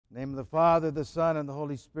In the name of the Father, the Son, and the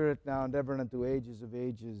Holy Spirit, now and ever and unto ages of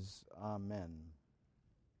ages. Amen.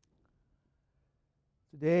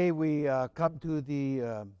 Today we come to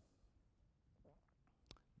the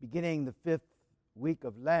beginning the 5th week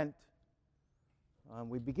of Lent.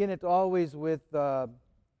 We begin it always with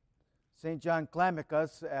St. John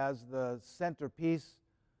Climacus as the centerpiece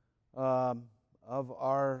of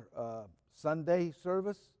our Sunday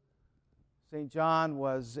service. St. John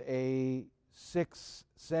was a 6th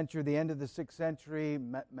century, the end of the 6th century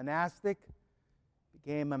monastic.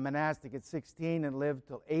 Became a monastic at 16 and lived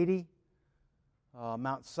till 80.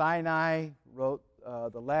 Mount Sinai, wrote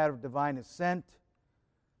the Ladder of Divine Ascent.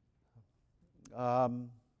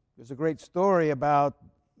 There's a great story about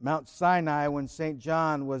Mount Sinai when St.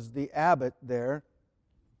 John was the abbot there.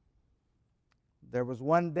 There was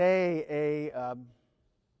one day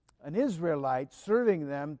an Israelite serving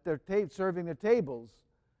their tables.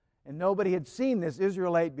 And nobody had seen this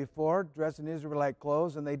Israelite before, dressed in Israelite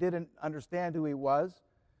clothes, and they didn't understand who he was.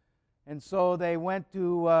 And so they went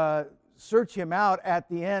to search him out at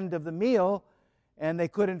the end of the meal, and they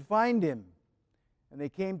couldn't find him. And they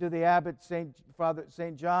came to the abbot, Father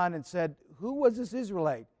St. John, and said, "Who was this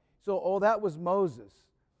Israelite?" So, that was Moses.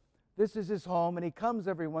 This is his home, and he comes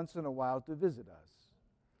every once in a while to visit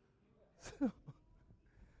us.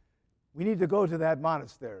 We need to go to that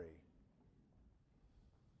monastery.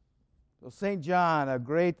 So St. John, a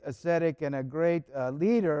great ascetic and a great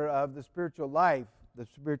leader of the spiritual life, the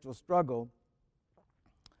spiritual struggle.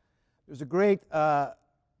 There's a great, I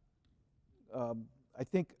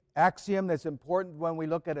think, axiom that's important when we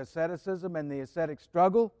look at asceticism and the ascetic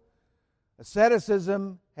struggle.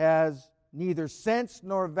 Asceticism has neither sense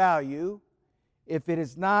nor value if it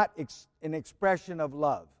is not an expression of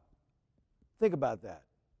love. Think about that.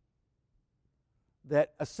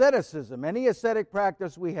 That asceticism, any ascetic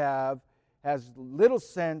practice we have, has little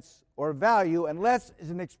sense or value unless it's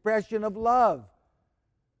an expression of love.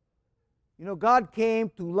 You know, God came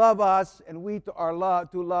to love us, and we to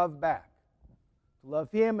love back. To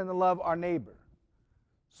love Him and to love our neighbor.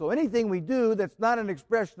 So anything we do that's not an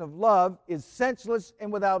expression of love is senseless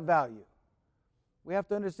and without value. We have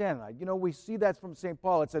to understand that. You know, we see that from St.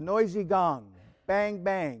 Paul. It's a noisy gong. Bang,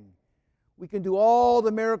 bang. We can do all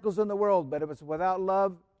the miracles in the world, but if it's without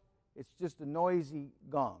love, it's just a noisy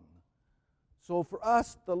gong. So for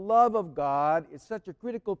us, the love of God is such a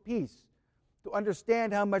critical piece to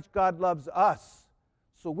understand how much God loves us,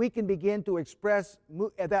 so we can begin to express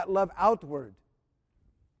that love outward.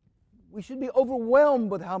 We should be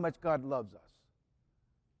overwhelmed with how much God loves us,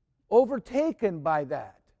 overtaken by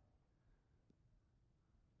that.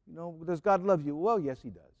 You know, does God love you? Well, yes,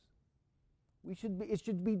 He does. It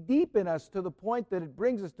should be deep in us to the point that it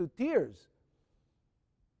brings us to tears.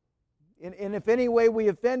 And if any way we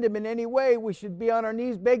offend Him in any way, we should be on our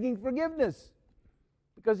knees begging forgiveness,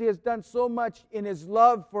 because He has done so much in His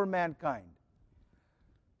love for mankind.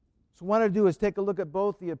 So what I want to do is take a look at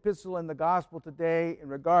both the epistle and the gospel today in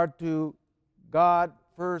regard to God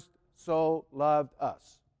first so loved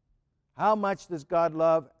us. How much does God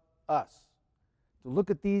love us? To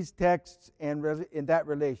look at these texts and in that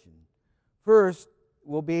relation. First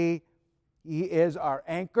will be, He is our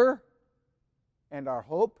anchor and our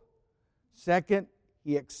hope. Second,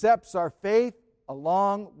 He accepts our faith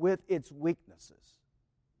along with its weaknesses.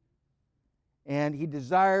 And He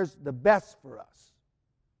desires the best for us.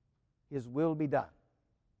 His will be done.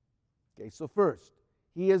 Okay, so first,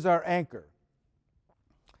 He is our anchor.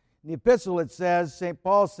 In the epistle it says, St.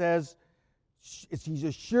 Paul says, He's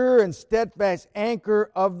a sure and steadfast anchor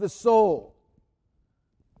of the soul.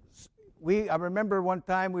 I remember one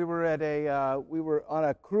time we were on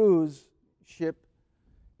a cruise ship,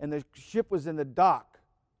 and the ship was in the dock,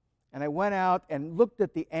 and I went out and looked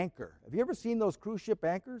at the anchor. Have you ever seen those cruise ship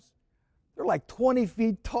anchors? They're like 20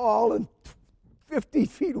 feet tall and 50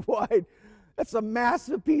 feet wide. That's a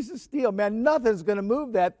massive piece of steel. Man, nothing's going to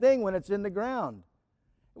move that thing when it's in the ground.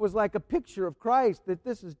 It was like a picture of Christ, that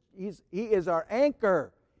He is our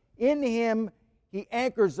anchor. In Him, He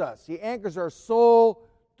anchors us. He anchors our soul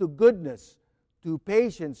to goodness, to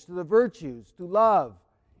patience, to the virtues, to love.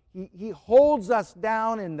 He holds us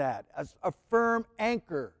down in that as a firm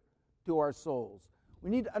anchor to our souls. We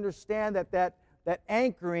need to understand that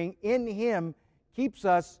anchoring in Him keeps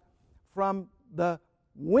us from the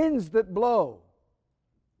winds that blow.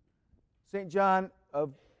 St. John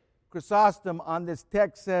of Chrysostom on this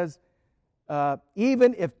text says,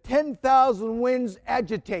 even if 10,000 winds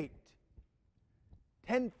agitate,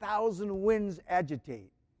 10,000 winds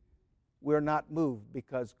agitate, we're not moved,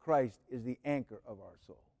 because Christ is the anchor of our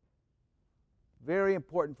soul. Very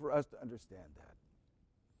important for us to understand that.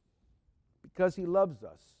 Because He loves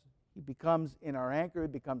us, He becomes, in our anchor, He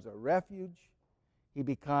becomes our refuge. He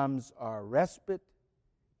becomes our respite.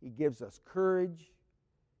 He gives us courage.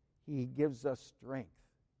 He gives us strength.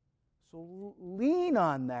 So lean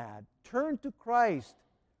on that. Turn to Christ.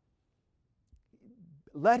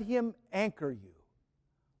 Let Him anchor you.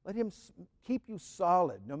 Let Him keep you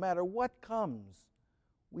solid no matter what comes.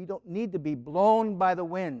 We don't need to be blown by the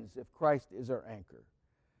winds if Christ is our anchor.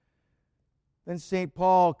 Then St.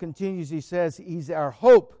 Paul continues, he says, He's our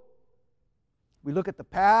hope. We look at the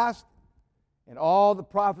past and all the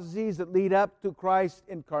prophecies that lead up to Christ's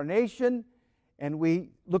incarnation, and we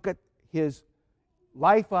look at His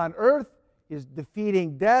life on earth, His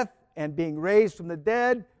defeating death and being raised from the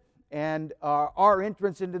dead, and our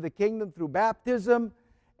entrance into the kingdom through baptism,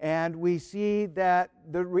 and we see that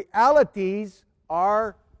the realities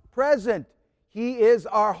are present. He is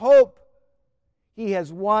our hope. He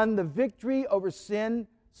has won the victory over sin,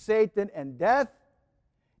 Satan, and death.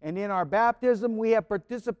 And in our baptism, we have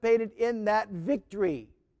participated in that victory.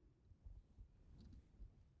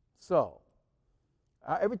 So,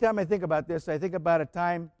 every time I think about this, I think about a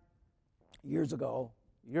time years ago,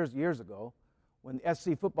 when the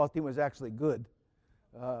SC football team was actually good.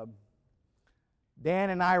 Dan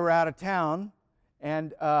and I were out of town,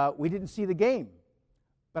 and we didn't see the game.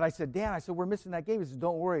 But I said, Dan, we're missing that game. He said,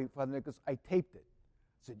 don't worry, Father Nicholas, I taped it.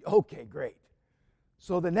 I said, okay, great.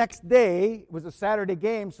 So the next day, it was a Saturday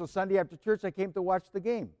game, so Sunday after church, I came to watch the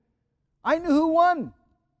game. I knew who won.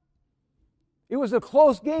 It was a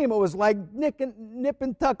close game. It was like nip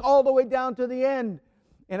and tuck all the way down to the end.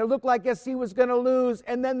 And it looked like SC was going to lose,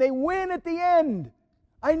 and then they win at the end.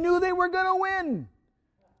 I knew they were going to win.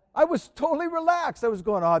 I was totally relaxed. I was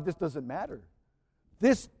going, this doesn't matter.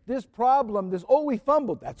 This problem, we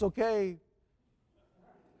fumbled. That's okay.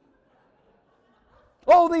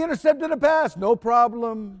 They intercepted a pass. No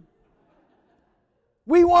problem.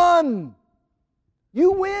 We won.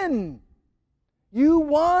 You win. You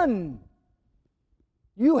won.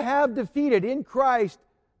 You have defeated in Christ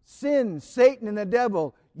sin, Satan, and the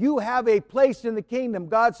devil. You have a place in the kingdom.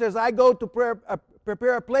 God says, I go to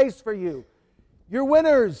prepare a place for you. You're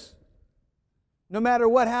winners. No matter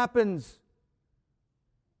what happens.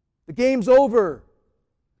 The game's over.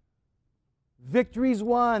 Victory's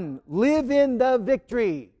won. Live in the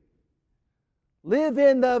victory. Live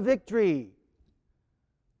in the victory.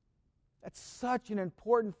 That's such an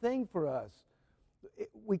important thing for us.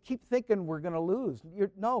 We keep thinking we're going to lose.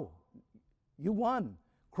 No, you won.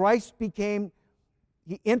 Christ He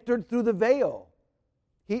entered through the veil.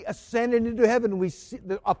 He ascended into heaven.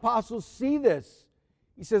 The apostles see this.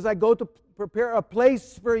 He says, I go to prepare a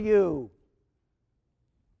place for you.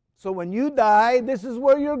 So when you die, this is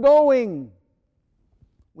where you're going.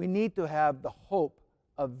 We need to have the hope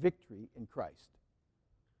of victory in Christ.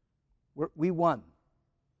 We won.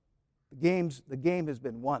 The game has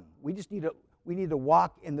been won. We need to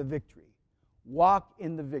walk in the victory. Walk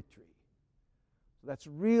in the victory. So that's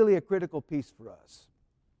really a critical piece for us.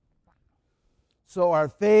 So our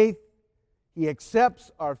faith, He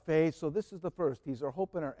accepts our faith. So this is the first. He's our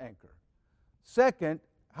hope and our anchor. Second,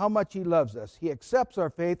 how much He loves us. He accepts our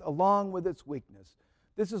faith along with its weakness.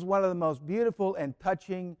 This is one of the most beautiful and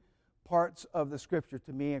touching parts of the Scripture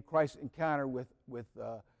to me in Christ's encounter with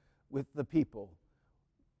the people.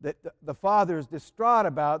 That the Father is distraught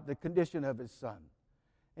about the condition of His Son.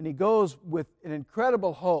 And He goes with an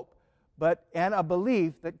incredible hope and a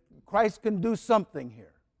belief that Christ can do something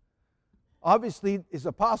here. Obviously, His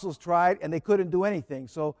apostles tried and they couldn't do anything.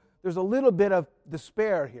 So there's a little bit of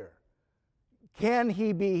despair here. Can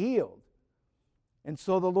He be healed? And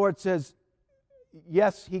so the Lord says,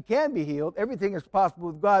 yes, He can be healed. Everything is possible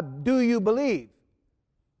with God. Do you believe?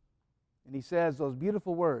 And He says those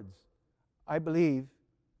beautiful words, I believe,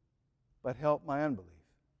 but help my unbelief.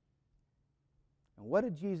 And what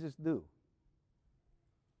did Jesus do?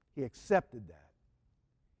 He accepted that.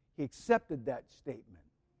 He accepted that statement.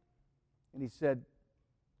 And He said,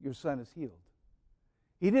 your son is healed.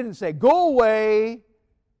 He didn't say, go away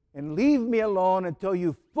and leave me alone until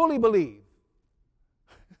you fully believe.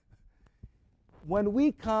 When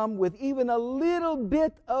we come with even a little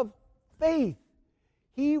bit of faith,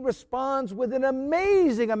 He responds with an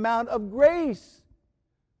amazing amount of grace.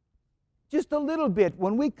 Just a little bit.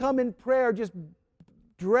 When we come in prayer, just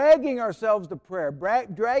dragging ourselves to prayer,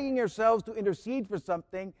 dragging ourselves to intercede for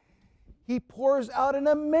something, He pours out an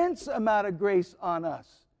immense amount of grace on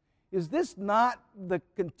us. Is this not the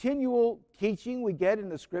continual teaching we get in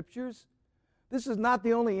the Scriptures? This is not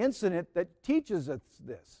the only incident that teaches us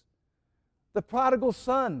this. The prodigal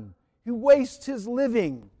son who wastes his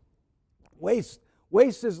living, wastes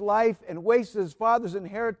his life and wastes his father's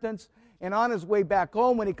inheritance And on his way back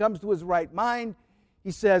home, when he comes to his right mind,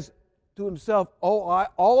 he says to himself,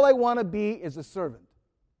 all I want to be is a servant.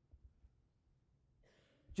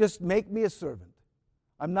 Just make me a servant.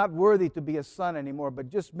 I'm not worthy to be a son anymore, but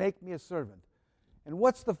just make me a servant. And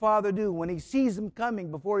what's the father do? When he sees him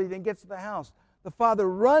coming before he even gets to the house, the father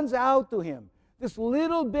runs out to him. This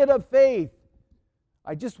little bit of faith.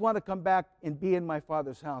 I just want to come back and be in my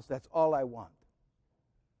father's house. That's all I want.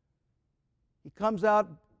 He comes out,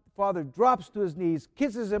 the father drops to his knees,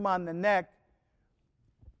 kisses him on the neck,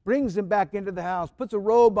 brings him back into the house, puts a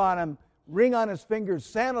robe on him, ring on his fingers,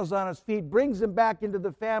 sandals on his feet, brings him back into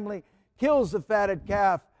the family, kills the fatted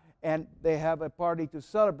calf, and they have a party to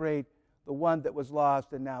celebrate the one that was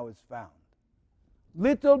lost and now is found.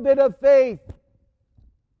 Little bit of faith.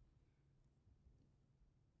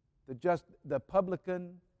 The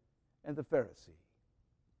publican and the Pharisee.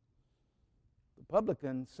 The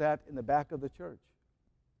publican sat in the back of the church.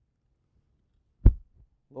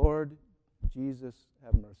 Lord Jesus,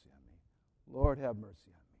 have mercy on me. Lord, have mercy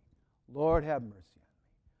on me. Lord, have mercy on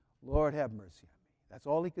me. Lord, have mercy on me. That's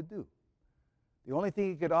all he could do. The only thing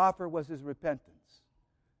he could offer was his repentance.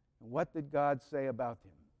 And what did God say about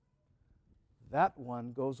him? That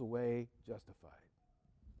one goes away justified.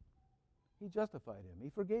 He justified him. He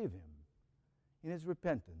forgave him in his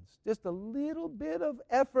repentance. Just a little bit of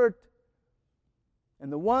effort.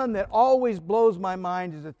 And the one that always blows my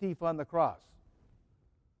mind is the thief on the cross.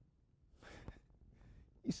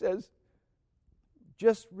 He says,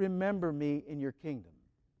 just remember me in your kingdom.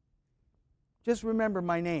 Just remember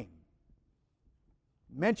my name.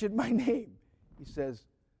 Mention my name. He says,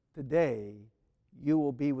 today you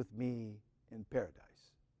will be with me in paradise.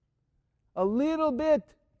 A little bit.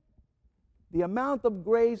 The amount of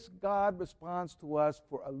grace God responds to us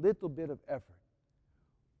for a little bit of effort.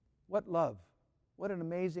 What love. What an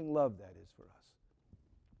amazing love that is for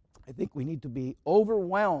us. I think we need to be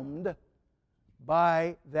overwhelmed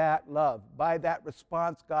by that love, by that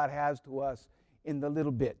response God has to us in the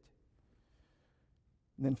little bit.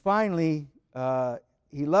 And then finally,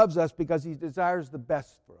 He loves us because He desires the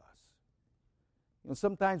best for us.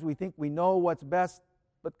 Sometimes we think we know what's best,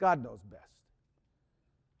 but God knows best.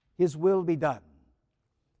 His will be done.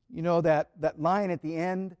 You know that line at the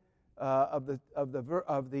end of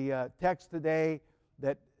the text today,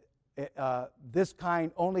 that this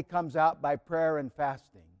kind only comes out by prayer and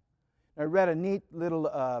fasting. I read a neat little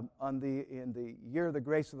in the year of the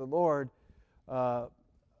grace of the Lord,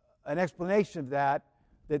 an explanation of that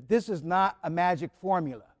this is not a magic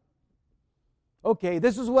formula. Okay,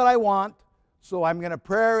 this is what I want, so I'm going to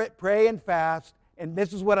pray and fast, and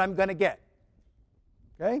this is what I'm going to get.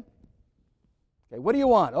 Okay, what do you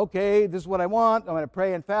want? Okay, this is what I want. I'm going to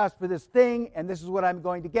pray and fast for this thing, and this is what I'm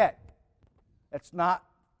going to get. That's not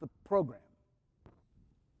the program.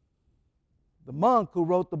 The monk who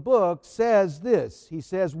wrote the book says this. He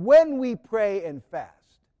says, when we pray and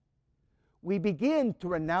fast, we begin to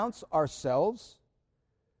renounce ourselves.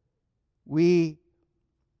 We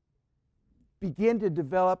begin to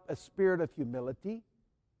develop a spirit of humility.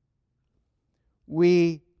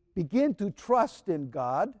 We begin to trust in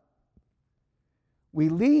God. We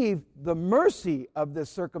leave the mercy of this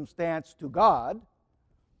circumstance to God.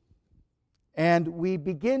 And we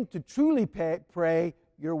begin to truly pray,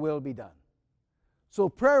 your will be done. So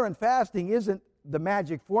prayer and fasting isn't the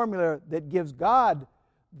magic formula that gives God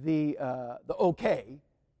the okay.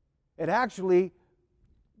 It actually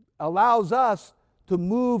allows us to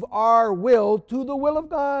move our will to the will of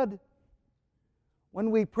God.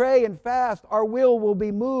 When we pray and fast, our will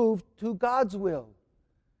be moved to God's will.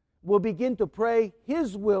 We'll begin to pray,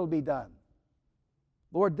 His will be done.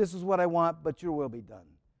 Lord, this is what I want, but your will be done.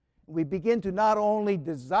 We begin to not only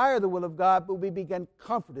desire the will of God, but we begin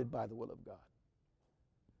comforted by the will of God.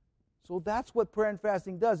 So that's what prayer and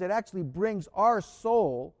fasting does. It actually brings our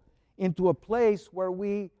soul into a place where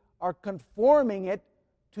we are conforming it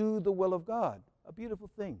to the will of God. A beautiful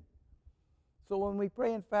thing. So when we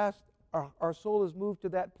pray and fast, our soul is moved to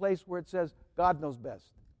that place where it says, God knows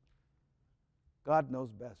best. God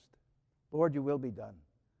knows best. Lord, your will be done.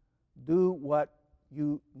 Do what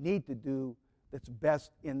you need to do that's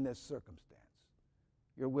best in this circumstance.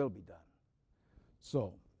 Your will be done.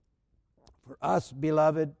 So, for us,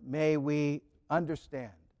 beloved, may we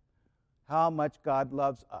understand how much God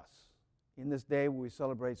loves us in this day when we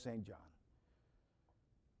celebrate St. John.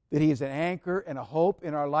 That He is an anchor and a hope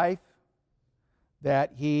in our life,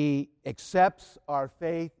 that He accepts our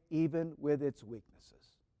faith even with its weaknesses.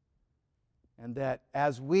 And that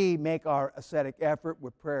as we make our ascetic effort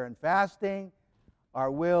with prayer and fasting, our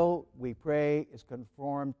will, we pray, is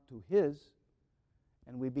conformed to His,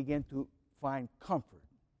 and we begin to find comfort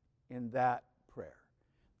in that prayer.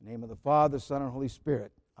 In the name of the Father, Son, and Holy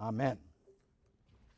Spirit. Amen.